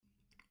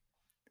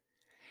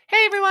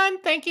Hey everyone,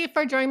 thank you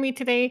for joining me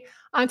today.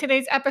 On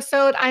today's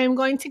episode, I am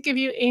going to give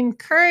you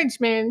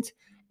encouragement,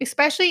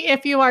 especially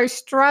if you are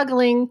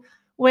struggling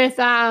with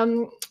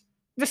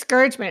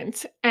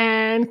discouragement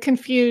and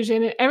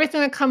confusion and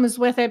everything that comes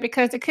with it,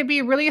 because it could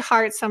be really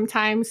hard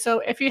sometimes. So,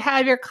 if you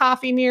have your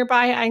coffee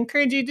nearby, I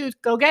encourage you to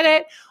go get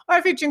it, or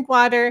if you drink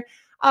water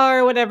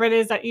or whatever it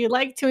is that you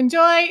like to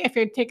enjoy. If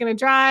you're taking a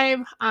drive,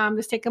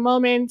 just take a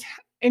moment,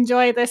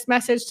 enjoy this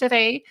message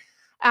today.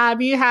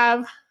 You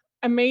have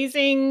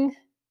amazing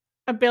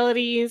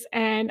abilities.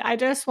 And I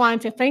just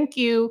want to thank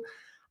you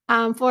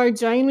for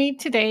joining me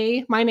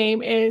today. My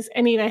name is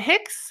Anita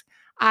Hicks.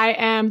 I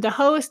am the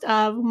host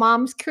of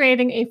Moms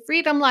Creating a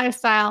Freedom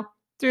Lifestyle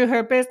through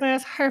her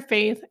business, her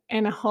faith,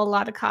 and a whole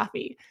lot of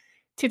coffee.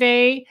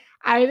 Today,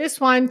 I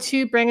just want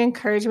to bring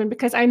encouragement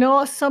because I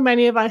know so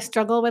many of us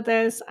struggle with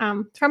this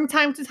from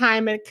time to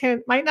time.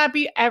 Might not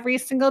be every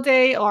single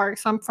day, or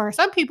for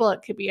some people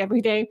it could be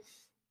every day,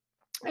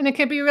 and it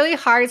can be really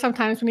hard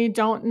sometimes when you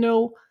don't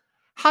know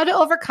how to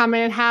overcome it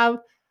and have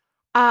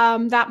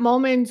that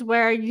moment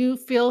where you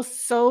feel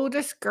so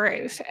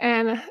discouraged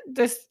and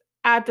just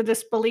at the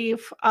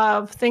disbelief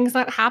of things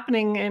not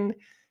happening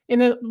in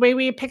the way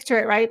we picture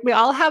it, right? We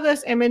all have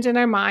this image in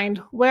our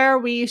mind where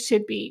we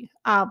should be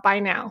by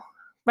now,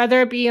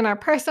 whether it be in our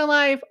personal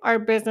life, our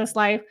business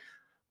life,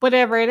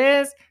 whatever it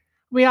is.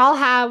 We all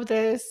have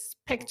this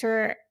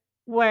picture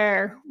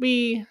where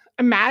we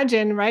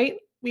imagine, right?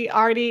 We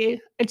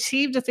already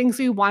achieved the things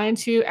we wanted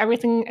to,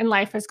 everything in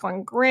life is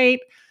going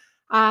great,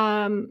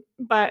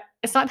 but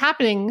it's not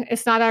happening.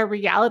 It's not our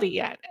reality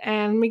yet.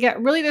 And we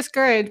get really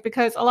discouraged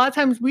because a lot of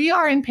times we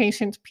are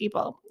impatient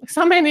people.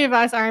 So many of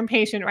us are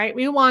impatient, right?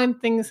 We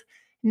want things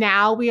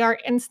now. We are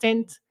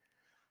instant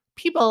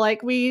people.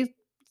 Like we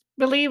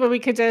believe that we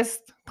could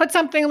just put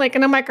something like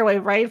in a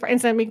microwave, right? For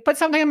instance, we put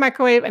something in a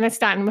microwave and it's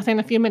done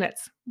within a few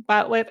minutes.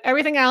 But with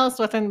everything else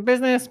within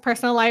business,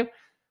 personal life,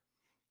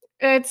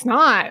 it's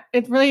not.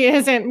 It really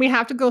isn't. We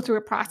have to go through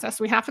a process.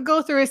 We have to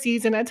go through a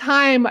season, a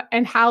time,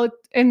 and how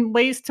and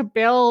ways to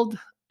build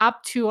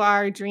up to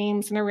our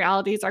dreams and our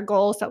realities, our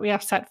goals that we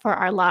have set for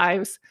our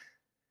lives.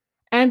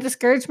 And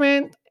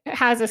discouragement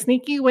has a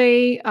sneaky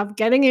way of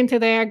getting into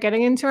there,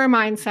 getting into our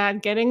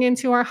mindset, getting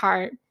into our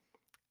heart,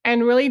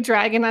 and really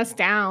dragging us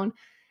down.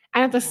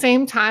 And at the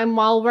same time,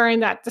 while we're in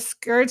that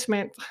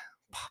discouragement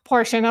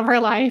portion of our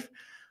life,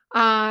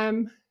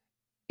 um,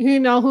 you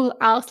know who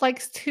else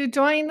likes to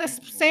join this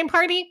same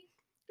party?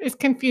 Is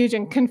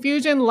confusion.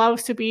 Confusion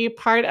loves to be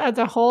part of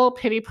the whole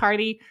pity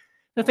party.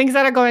 The things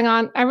that are going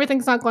on,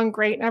 everything's not going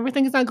great,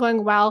 everything's not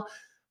going well.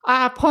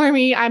 Poor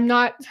me, I'm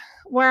not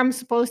where I'm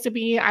supposed to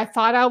be. I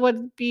thought I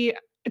would be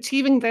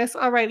achieving this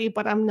already,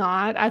 but I'm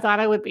not. I thought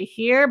I would be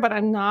here, but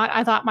I'm not.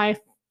 I thought my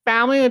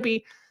family would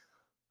be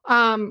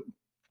um,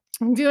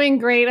 doing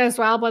great as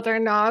well, but they're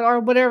not, or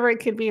whatever it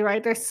could be,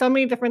 right? There's so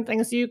many different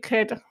things you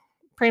could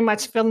pretty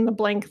much fill in the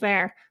blank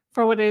there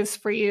for what it is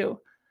for you.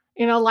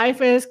 You know,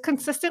 life is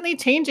consistently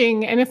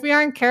changing. And if we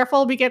aren't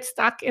careful, we get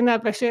stuck in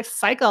that vicious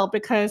cycle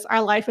because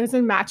our life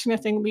isn't matching the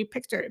thing we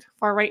pictured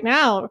for right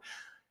now.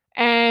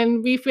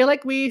 And we feel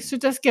like we should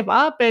just give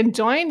up and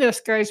join the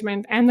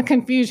discouragement and the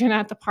confusion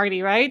at the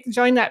party, right?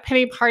 Join that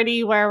pity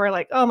party where we're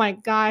like, oh my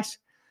gosh,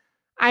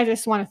 I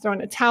just want to throw in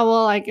the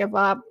towel. I give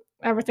up.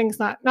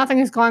 Nothing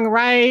is going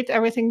right.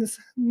 Everything's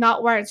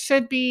not where it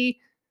should be.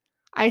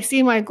 I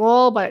see my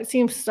goal, but it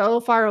seems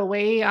so far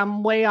away.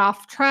 I'm way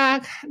off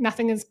track.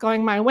 Nothing is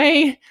going my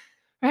way,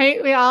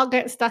 right? We all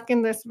get stuck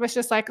in this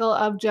vicious cycle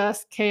of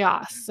just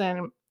chaos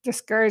and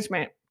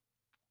discouragement.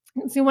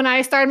 See, when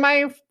I started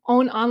my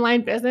own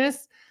online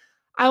business,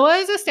 I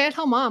was a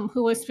stay-at-home mom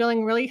who was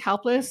feeling really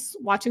helpless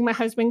watching my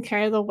husband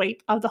carry the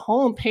weight of the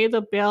home, pay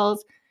the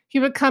bills. He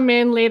would come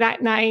in late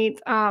at night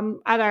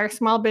at our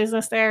small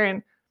business there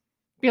and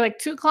be like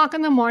 2 o'clock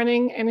in the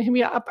morning, and he'd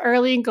be up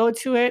early and go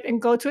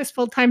to his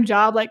full-time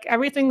job. Like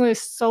everything was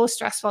so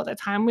stressful at the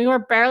time. We were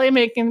barely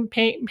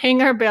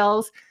paying our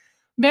bills,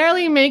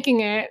 barely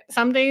making it.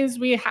 Some days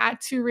we had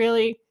to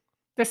really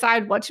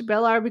decide which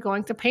bill are we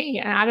going to pay.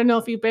 And I don't know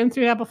if you've been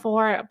through that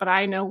before, but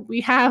I know we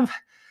have.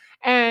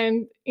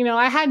 And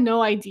I had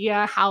no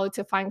idea how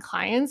to find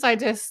clients. I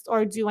just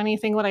or do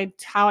anything what I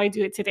how I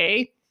do it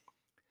today.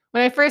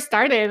 When I first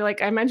started,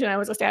 like I mentioned, I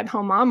was a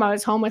stay-at-home mom. I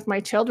was home with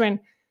my children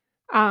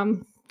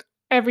um,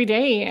 every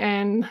day,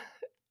 and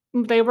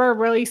they were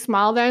really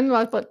small then,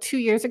 like, about 2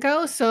 years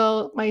ago,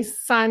 so my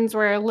sons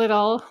were a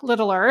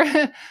littler.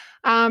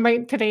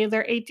 Right today,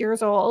 they're 8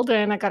 years old,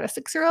 and I got a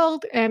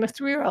 6-year-old and a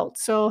 3-year-old,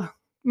 so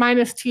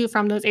minus 2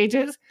 from those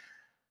ages,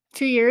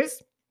 2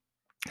 years.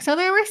 So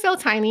they were still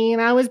tiny,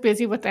 and I was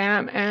busy with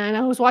them, and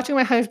I was watching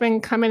my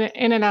husband come in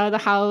and out of the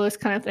house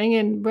kinda thing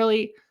and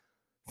really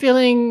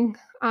feeling,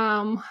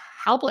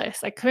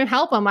 helpless. I couldn't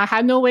help him. I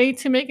had no way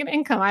to make an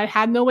income. I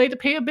had no way to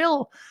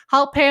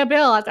help pay a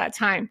bill at that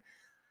time.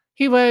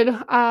 He would,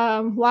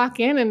 walk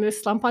in and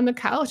just slump on the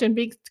couch and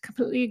be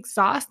completely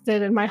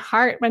exhausted, and my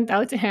heart went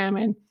out to him,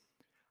 and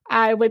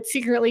I would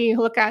secretly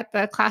look at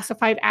the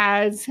classified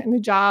ads and the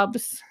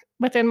jobs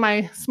within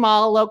my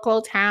small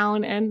local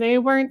town, and they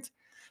weren't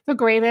the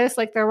greatest.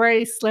 Like they're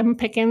very slim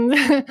pickings.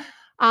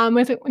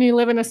 When you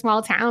live in a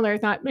small town,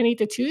 there's not many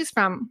to choose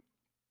from.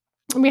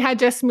 We had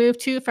just moved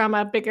to from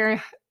a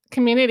bigger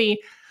community,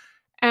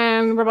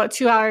 and we're about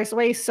 2 hours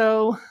away.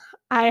 So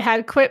I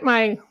had quit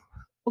my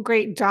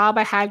great job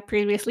I had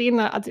previously in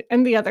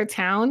the other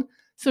town,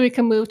 so we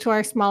can move to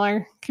our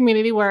smaller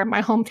community where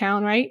my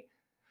hometown, right?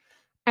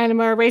 And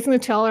we're raising the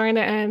children,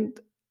 and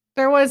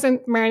there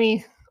wasn't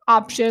many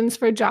options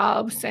for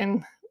jobs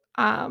and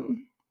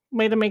um,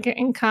 way to make an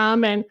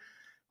income. And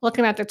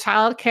looking at the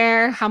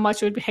childcare, how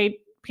much would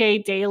pay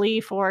daily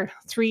for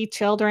 3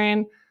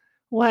 children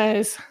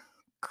was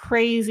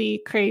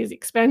crazy, crazy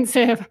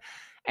expensive,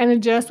 and it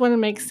just wouldn't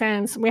make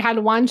sense. We had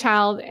one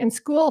child in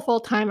school full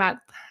time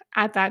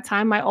at that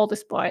time, my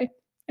oldest boy,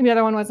 and the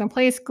other one was in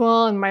play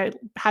school, and my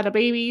had a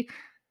baby.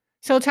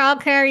 So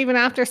childcare, even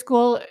after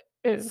school,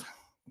 is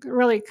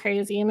really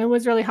crazy, and it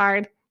was really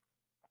hard.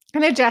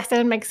 And it just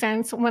didn't make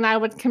sense when I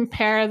would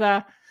compare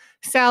the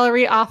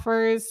salary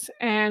offers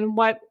and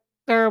what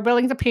they're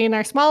willing to pay in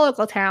our small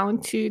local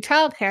town to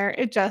childcare.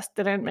 It just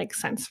didn't make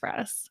sense for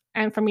us.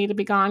 And for me to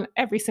be gone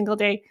every single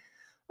day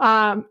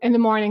in the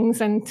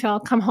mornings until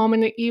come home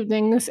in the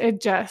evenings,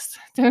 it just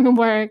didn't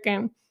work.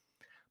 And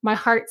my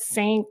heart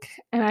sank.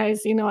 And I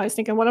was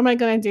thinking, what am I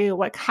going to do?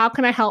 Like, how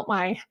can I help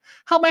my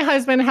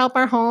husband, help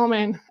our home,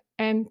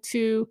 and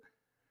to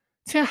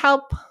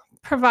help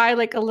provide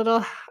like a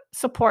little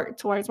support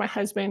towards my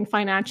husband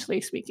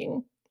financially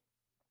speaking.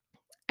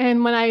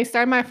 And when I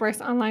started my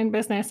first online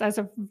business as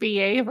a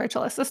VA,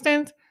 virtual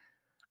assistant,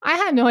 I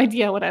had no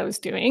idea what I was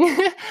doing.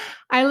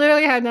 I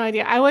literally had no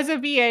idea. I was a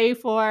VA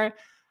for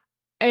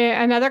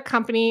another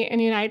company in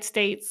the United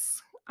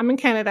States. I'm in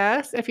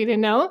Canada, so if you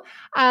didn't know.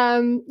 So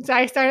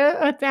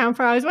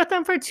I was with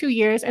them for 2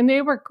 years, and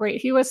they were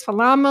great. He was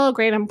phenomenal,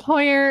 great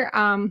employer,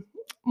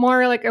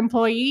 more like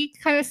employee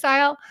kind of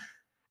style.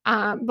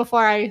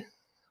 Before I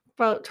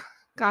about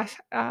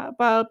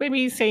about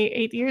maybe say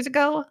 8 years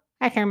ago.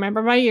 I can't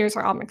remember. My years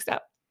are all mixed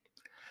up.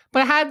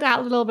 But I had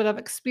that little bit of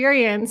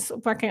experience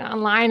working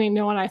online,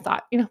 and what I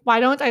thought, why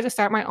don't I just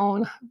start my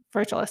own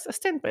virtual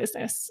assistant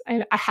business?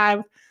 And I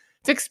have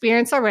the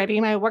experience already,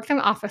 and I worked in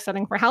an office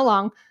setting for how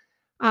long?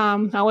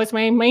 That was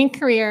my main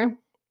career.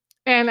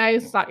 And I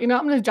thought, I'm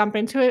going to jump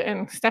into it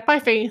and step by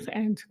faith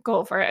and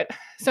go for it.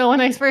 So when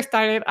I first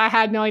started, I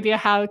had no idea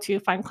how to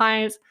find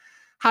clients,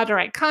 how to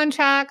write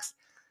contracts.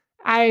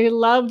 I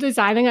love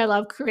designing. I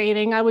love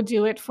creating. I would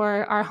do it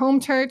for our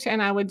home church,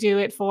 and I would do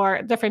it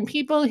for different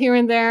people here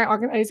and there,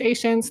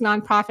 organizations,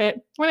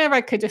 nonprofit. Whenever I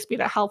could just be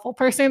the helpful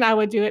person, I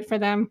would do it for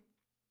them.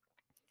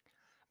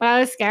 But I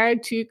was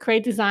scared to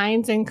create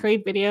designs and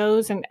create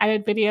videos and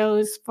edit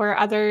videos for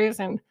others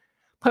and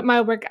put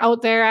my work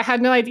out there. I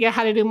had no idea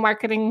how to do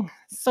marketing,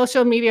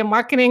 social media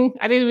marketing.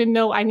 I didn't even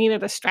know I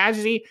needed a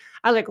strategy.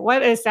 I was like,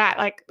 what is that?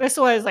 Like, this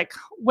was like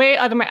way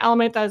out of my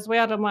element. I was way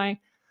out of my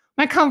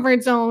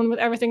comfort zone with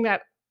everything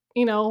that,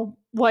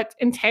 what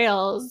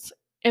entails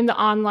in the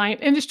online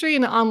industry,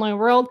 in the online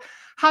world,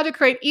 how to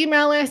create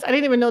email lists. I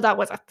didn't even know that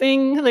was a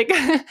thing. Like,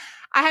 I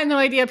had no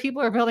idea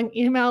people were building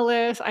email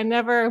lists. I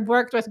never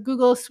worked with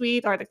Google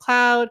Suite or the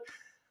cloud.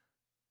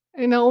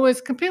 It was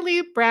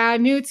completely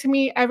brand new to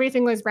me.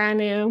 Everything was brand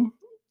new.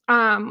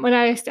 When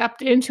I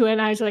stepped into it,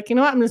 I was like, you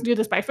know what? I'm going to do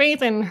this by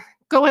faith and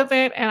go with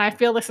it. And I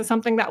feel this is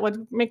something that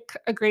would make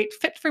a great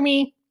fit for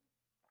me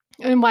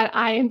and what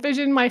I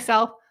envisioned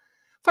myself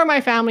for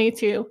my family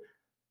too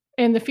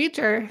in the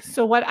future.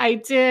 So what I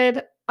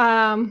did,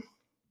 I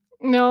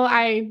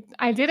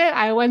did it.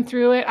 I went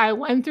through it. I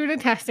went through the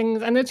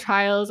testings and the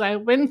trials. I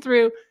went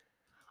through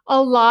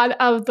a lot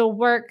of the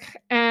work,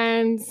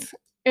 and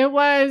it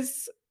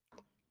was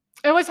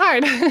it was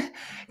hard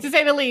to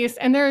say the least.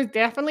 And there are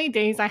definitely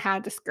days I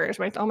had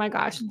discouragement. Oh my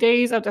gosh,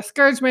 days of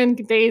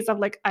discouragement, days of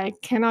like, I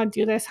cannot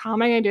do this. How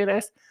am I going to do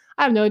this?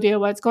 I have no idea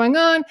what's going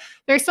on.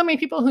 There's so many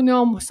people who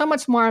know so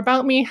much more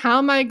about me. How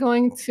am I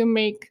going to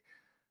make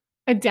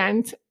a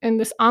dent in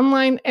this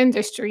online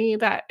industry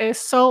that is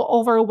so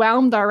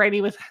overwhelmed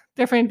already with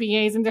different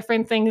VAs and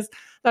different things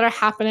that are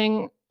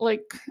happening?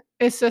 Like,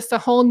 it's just a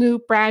whole new,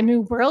 brand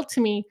new world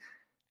to me.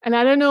 And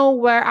I don't know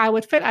where I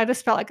would fit. I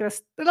just felt like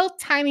this little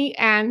tiny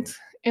ant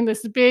in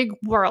this big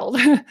world.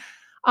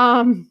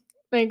 um,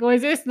 like,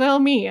 was this little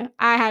me?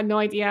 I had no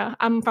idea.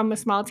 I'm from a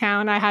small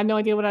town. I had no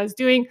idea what I was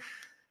doing.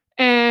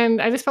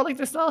 And I just felt like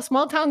this little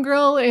small town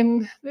girl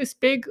in this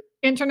big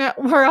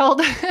internet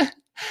world.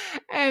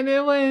 And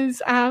it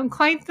was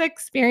quite the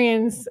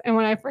experience. And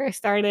when I first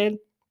started,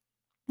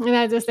 and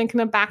I was just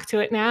thinking back to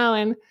it now,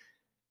 and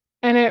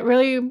it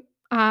really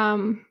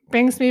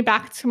brings me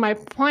back to my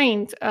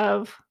point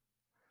of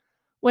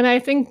when I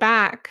think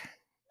back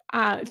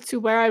to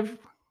where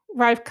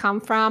I've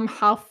come from,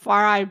 how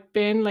far I've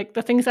been, like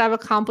the things I've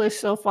accomplished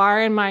so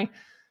far in my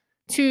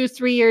 2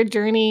 3 year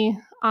journey,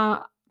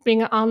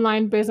 being an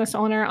online business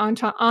owner,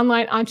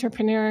 online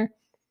entrepreneur,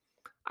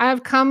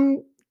 I've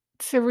come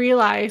to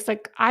realize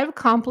like I've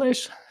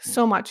accomplished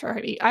so much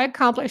already. I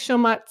accomplished so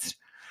much.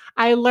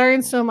 I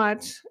learned so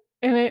much,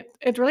 and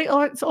it's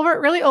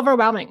really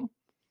overwhelming.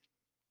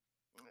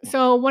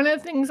 So one of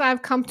the things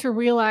I've come to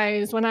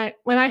realize when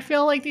I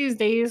feel like these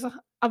days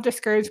of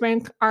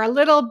discouragement are a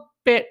little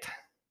bit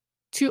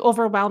too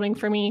overwhelming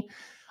for me,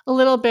 a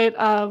little bit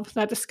of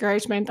that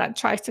discouragement that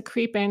tries to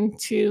creep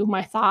into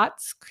my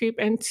thoughts, creep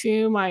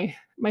into my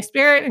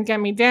spirit and get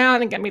me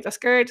down and get me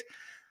discouraged.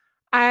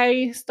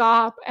 I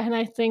stop and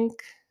I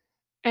think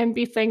and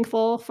be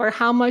thankful for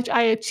how much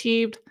I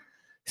achieved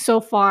so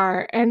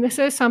far. And this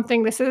is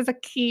a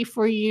key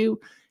for you.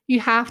 You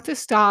have to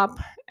stop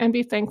and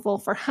be thankful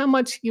for how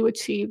much you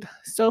achieved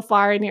so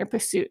far in your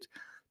pursuit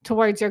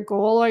towards your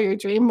goal or your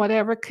dream,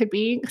 whatever it could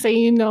be. So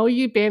you know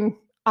you've been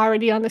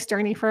already on this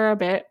journey for a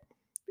bit.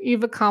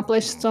 You've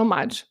accomplished so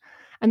much.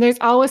 And there's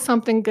always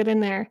something good in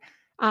there.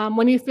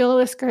 When you feel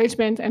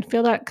discouragement and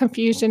feel that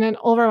confusion and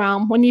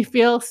overwhelm, when you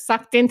feel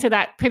sucked into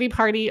that pity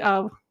party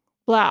of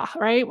blah,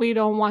 right? We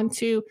don't want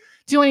to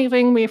do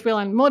anything. We feel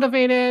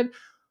unmotivated.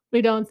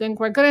 We don't think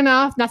we're good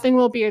enough. Nothing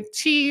will be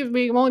achieved.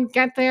 We won't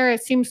get there.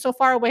 It seems so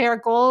far away. Our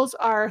goals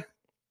are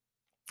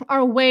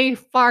way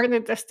far in the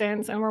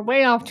distance and we're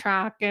way off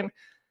track and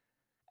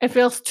it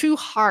feels too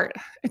hard.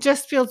 It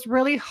just feels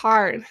really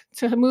hard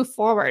to move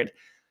forward.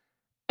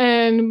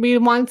 And we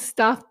want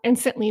stuff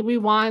instantly. We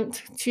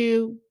want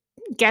to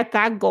get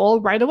that goal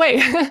right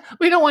away.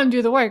 We don't want to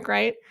do the work,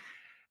 right?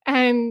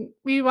 And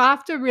we will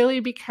have to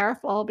really be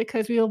careful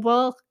because you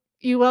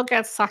will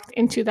get sucked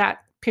into that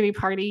pity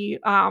party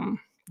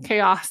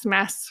chaos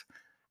mess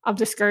of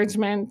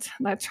discouragement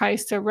that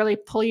tries to really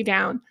pull you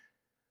down.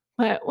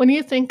 But when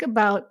you think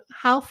about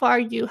how far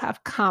you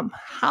have come,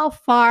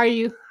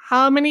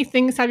 how many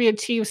things have you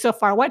achieved so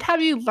far? What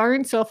have you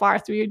learned so far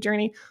through your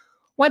journey?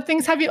 What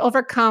things have you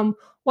overcome?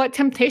 What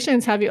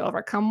temptations have you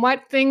overcome?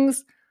 What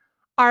things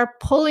are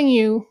pulling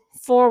you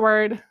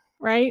forward,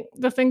 right?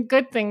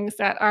 Good things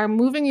that are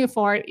moving you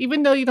forward,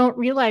 even though you don't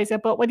realize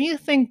it. But when you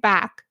think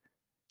back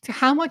to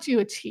how much you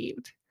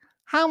achieved,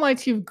 how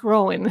much you've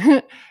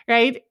grown,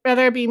 right?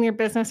 Whether it be in your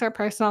business or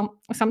personal,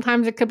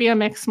 sometimes it could be a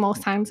mix.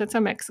 Most times it's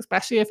a mix,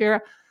 especially if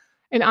you're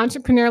an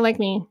entrepreneur like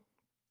me.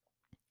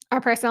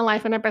 Our personal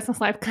life and our business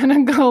life kind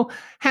of go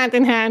hand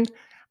in hand.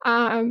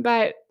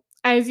 But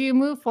as you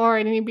move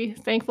forward and you be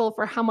thankful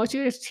for how much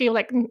you achieve,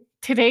 like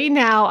today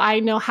now, I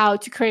know how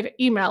to create an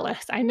email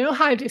list. I know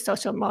how to do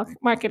social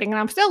marketing, and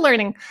I'm still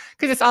learning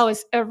because it's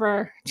always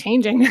ever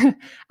changing.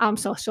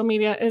 Social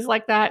media is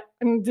like that,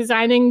 and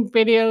designing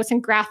videos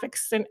and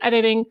graphics and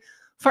editing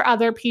for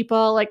other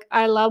people. Like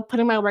I love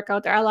putting my work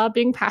out there. I love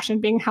being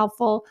passionate, being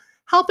helpful,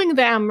 helping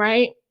them,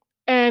 right?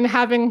 And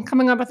having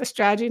coming up with a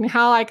strategy and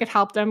how I could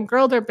help them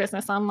grow their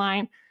business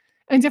online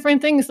and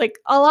different things. Like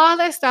a lot of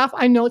this stuff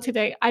I know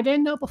today, I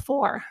didn't know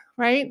before,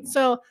 right?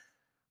 So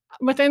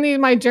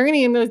my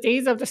journey in those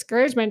days of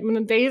discouragement, when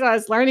the days I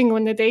was learning,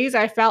 when the days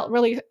it felt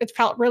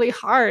really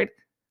hard,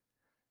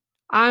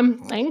 I'm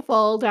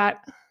thankful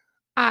that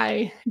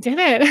I did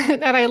it,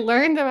 that I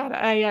learned about it,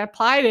 I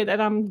applied it,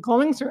 and I'm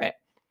going through it.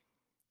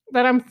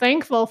 But I'm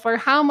thankful for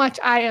how much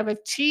I have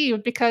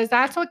achieved because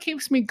that's what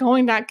keeps me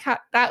going.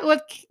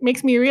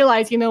 Makes me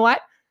realize, you know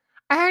what?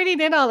 I already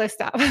did all this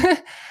stuff,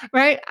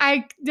 right?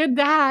 I did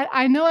that.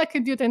 I know I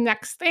could do the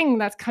next thing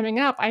that's coming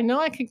up. I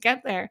know I could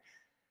get there.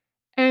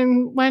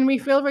 And when we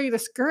feel very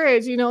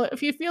discouraged,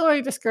 if you feel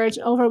very discouraged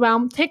and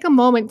overwhelmed, take a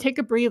moment, take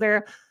a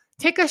breather,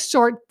 take a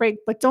short break,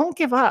 but don't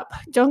give up.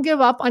 Don't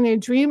give up on your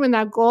dream and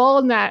that goal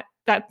and that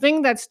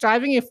thing that's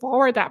driving you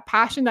forward, that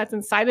passion that's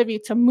inside of you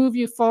to move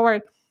you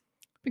forward.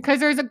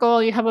 Because there's a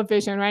goal, you have a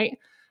vision, right?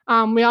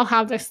 We all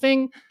have this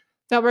thing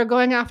that we're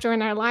going after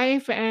in our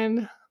life,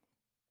 and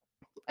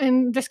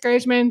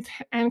discouragement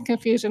and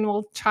confusion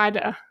will try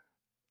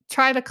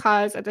to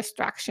cause a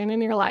distraction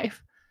in your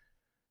life.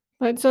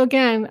 But so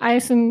again, I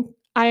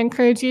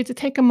encourage you to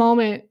take a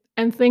moment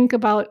and think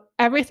about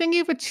everything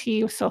you've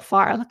achieved so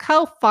far. Look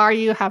how far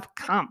you have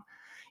come.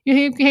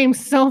 You came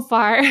so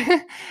far,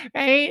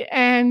 right?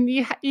 And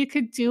you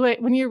could do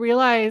it. When you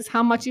realize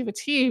how much you've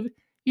achieved,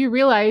 you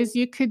realize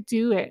you could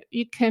do it.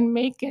 You can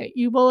make it.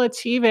 You will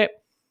achieve it.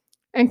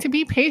 And to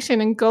be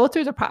patient and go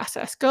through the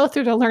process, go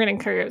through the learning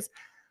curves,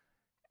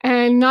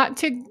 and not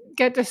to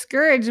get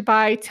discouraged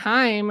by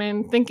time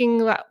and thinking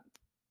that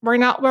we're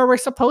not where we're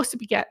supposed to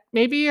be yet.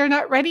 Maybe you're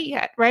not ready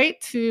yet,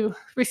 right? To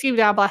receive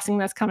that blessing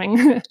that's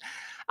coming.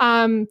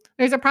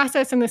 There's a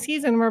process in the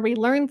season where we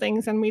learn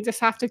things and we just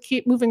have to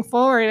keep moving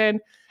forward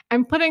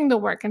and putting the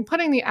work and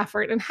putting the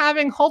effort and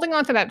holding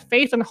on to that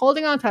faith and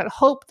holding on to that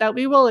hope that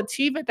we will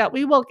achieve it, that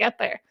we will get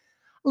there.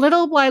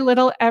 Little by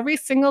little, every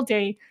single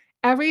day,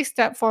 every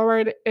step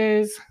forward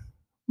is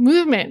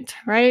movement,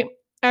 right?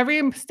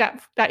 Every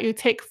step that you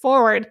take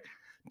forward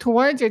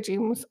towards your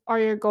dreams or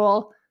your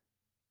goal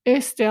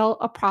is still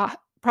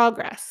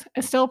progress.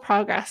 It's still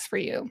progress for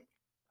you.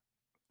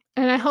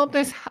 And I hope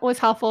this was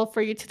helpful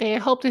for you today.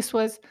 Hope this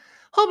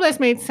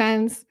made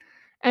sense.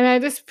 And I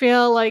just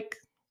feel like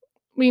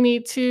we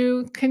need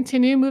to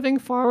continue moving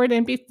forward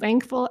and be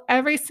thankful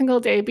every single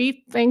day.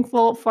 Be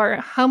thankful for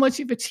how much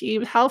you've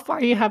achieved, how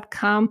far you have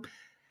come,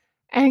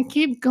 and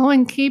keep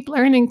going, keep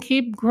learning,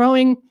 keep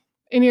growing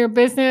in your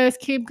business,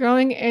 keep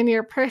growing in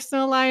your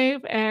personal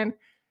life,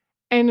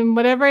 And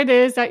whatever it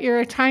is that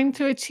you're trying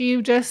to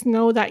achieve, just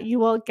know that you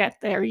will get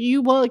there.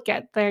 You will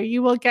get there.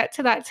 You will get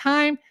to that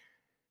time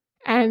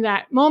and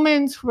that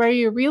moment where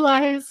you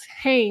realize,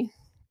 hey,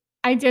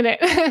 I did it.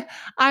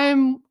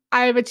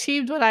 I've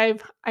achieved what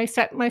I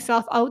set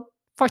myself out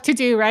for to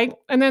do, right?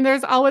 And then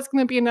there's always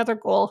going to be another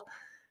goal.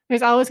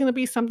 There's always going to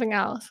be something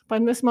else. But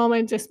in this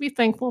moment, just be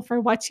thankful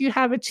for what you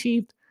have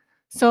achieved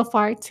so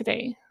far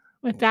today.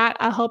 With that,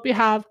 I hope you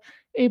have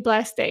a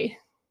blessed day.